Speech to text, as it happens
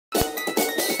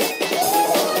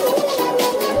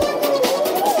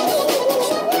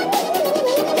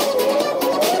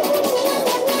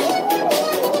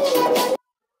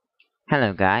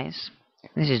Hello guys,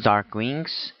 this is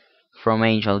DarkWings from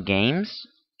Angel Games,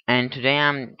 and today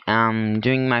I'm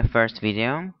doing my first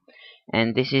video,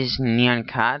 and this is Nyan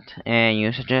Cat.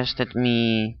 You suggested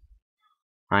me.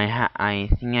 I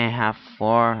think I have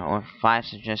 4 or 5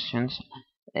 suggestions.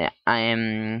 I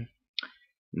am,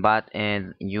 but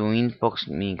you inboxed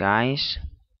me guys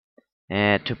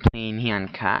to play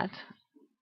Nyan Cat,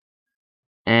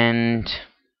 and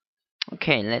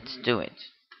okay, let's do it.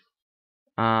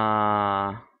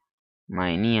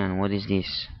 My Nyan, what is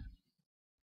this?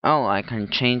 Oh, I can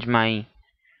change my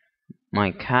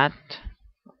cat.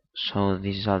 So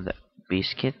these are the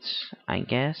biscuits, I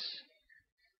guess.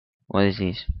 What is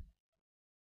this?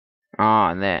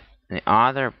 Oh, the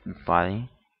other body.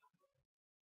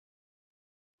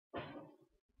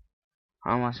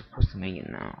 How am I supposed to make it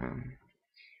now?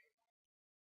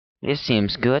 This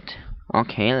seems good.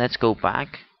 Okay, let's go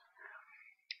back.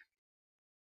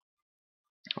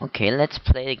 Okay, let's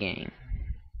play the game.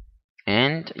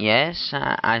 And yes,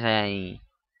 as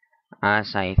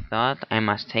I thought, I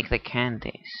must take the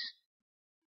candies.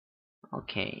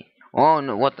 Okay. Oh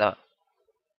no! What the?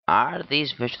 Are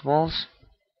these vegetables?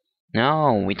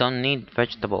 No, we don't need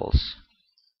vegetables.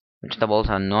 Vegetables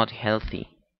are not healthy.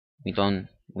 We don't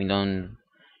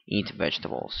eat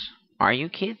vegetables. Are you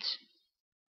kids?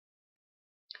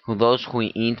 Those who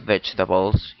eat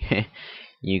vegetables,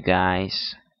 you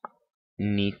guys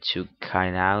need to cut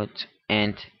it out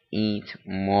and eat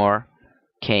more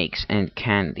cakes and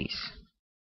candies.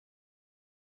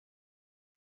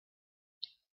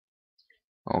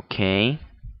 Okay.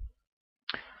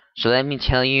 So let me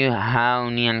tell you how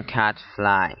Nyan Cat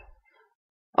fly.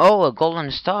 Oh, a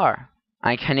golden star!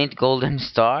 I can eat golden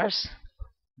stars?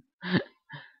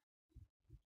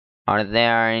 Are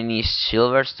there any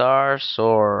silver stars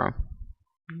or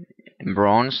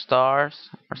bronze stars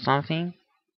or something?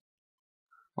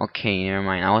 Okay, never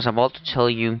mind. I was about to tell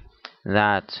you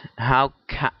that how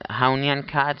Nyan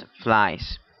Cat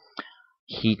flies.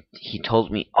 He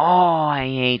told me, "Oh, I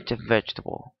ate a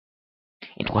vegetable."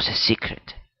 It was a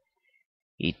secret.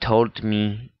 He told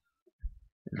me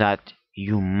that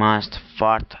you must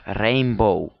fart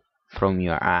rainbow from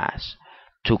your ass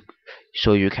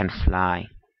so you can fly.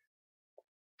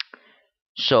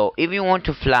 So if you want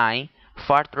to fly,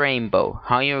 fart rainbow.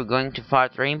 How you're going to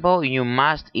fart rainbow? You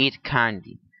must eat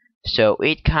candy. So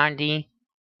eat candy,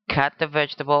 cut the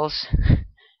vegetables,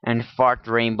 and fart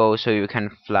rainbow so you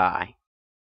can fly.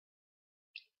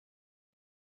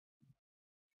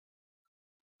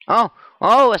 Oh,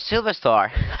 a silver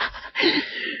star.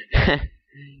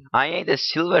 I ate a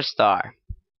silver star.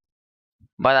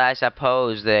 But I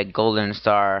suppose the golden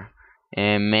star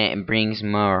brings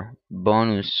more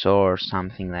bonus or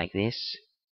something like this.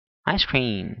 Ice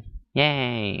cream!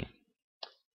 Yay!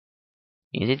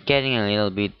 Is it getting a little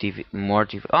bit more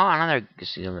difficult? Oh, another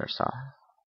silver star.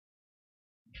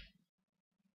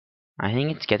 I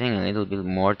think it's getting a little bit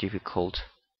more difficult.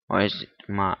 Or is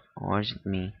it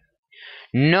me?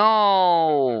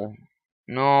 No!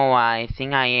 No, I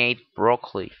think I ate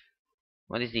broccoli.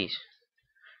 What is this?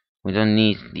 We don't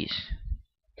need this.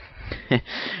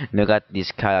 Look at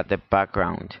this cat at the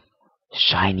background.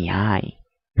 Shiny eye.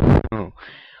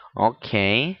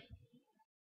 Okay.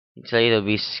 It's a little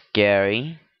bit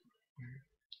scary.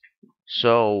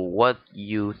 So, what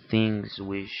you think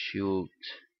we should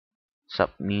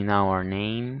submit our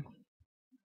name?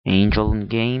 Angel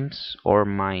Games or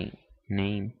my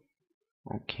name?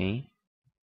 Okay.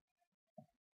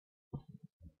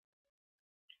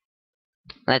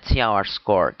 Let's see our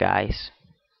score, guys.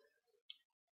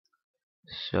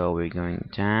 So we're going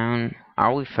down.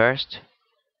 Are we first?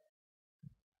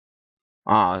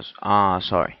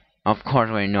 Sorry. Of course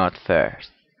we're not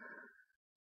first.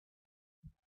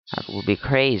 That would be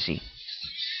crazy.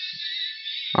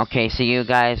 Okay, see you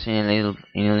guys in a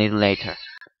little later.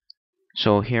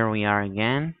 So here we are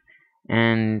again,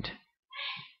 and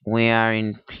we are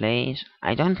in place.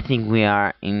 I don't think we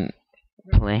are in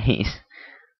place.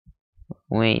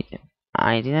 Wait,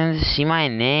 I didn't see my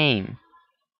name.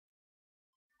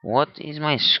 What is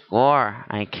my score?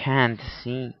 I can't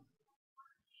see.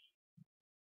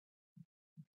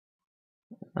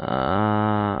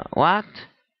 What?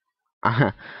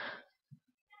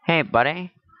 Hey,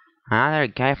 buddy. Another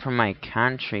guy from my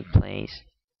country plays.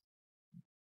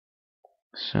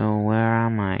 So where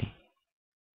am I?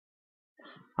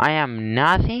 I am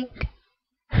nothing?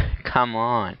 Come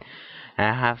on.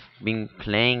 I have been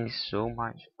playing so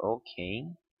much.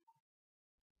 Okay.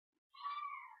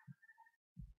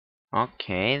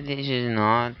 Okay, this is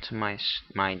not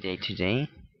my day today.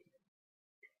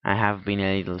 I have been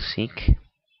a little sick.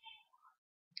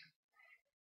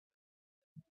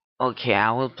 Okay,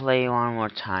 I will play one more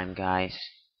time, guys,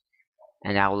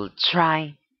 and I will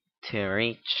try to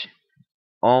reach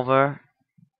over.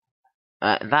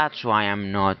 That's why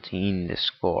I'm not in the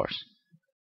scores,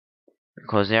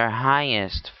 because they're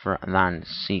highest than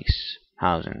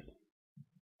 6,000.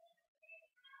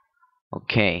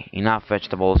 Okay, enough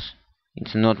vegetables.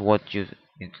 It's not what you.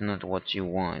 It's not what you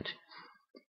want.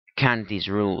 Can't these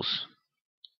rules?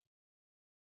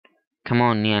 Come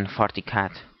on, Nyan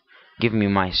Cat. Give me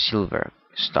my silver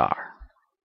star.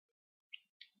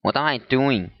 What am I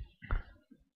doing?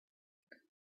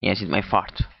 Yes, it's my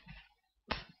fart.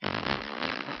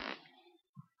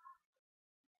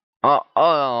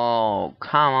 Oh,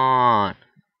 come on.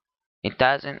 It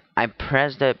doesn't. I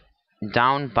press the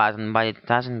down button, but it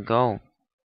doesn't go.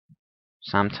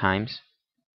 Sometimes.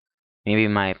 Maybe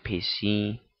my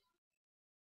PC.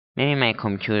 Maybe my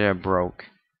computer broke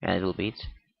a little bit.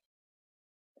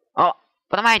 Oh,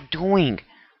 what am I doing?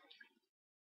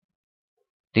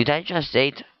 Did I just say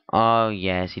it? Oh,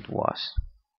 yes, it was.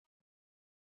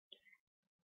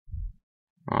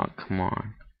 Oh, come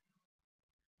on.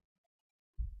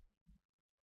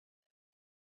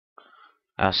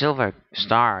 A silver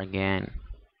star again.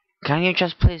 Can you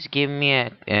just please give me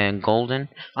a golden?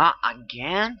 Ah,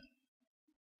 again?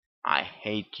 I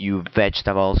hate you,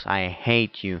 vegetables. I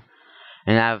hate you.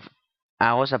 And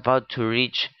I was about to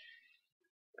reach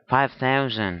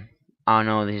 5,000. Oh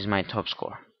no, this is my top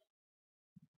score.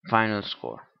 Final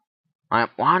score. I'm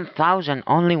 1,000.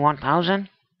 Only 1,000?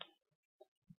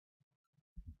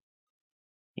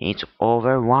 It's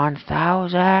over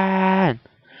 1,000.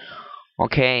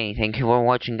 Okay, thank you for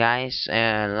watching, guys.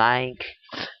 Like,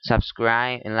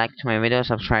 subscribe, and like to my video.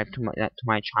 Subscribe to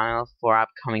my channel for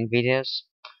upcoming videos.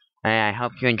 I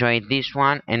hope you enjoyed this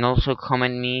one, and also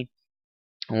comment me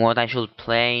what I should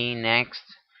play next,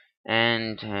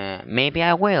 and maybe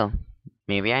I will,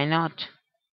 maybe I not.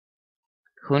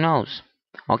 Who knows?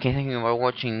 Okay, thank you for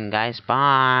watching, guys.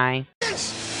 Bye.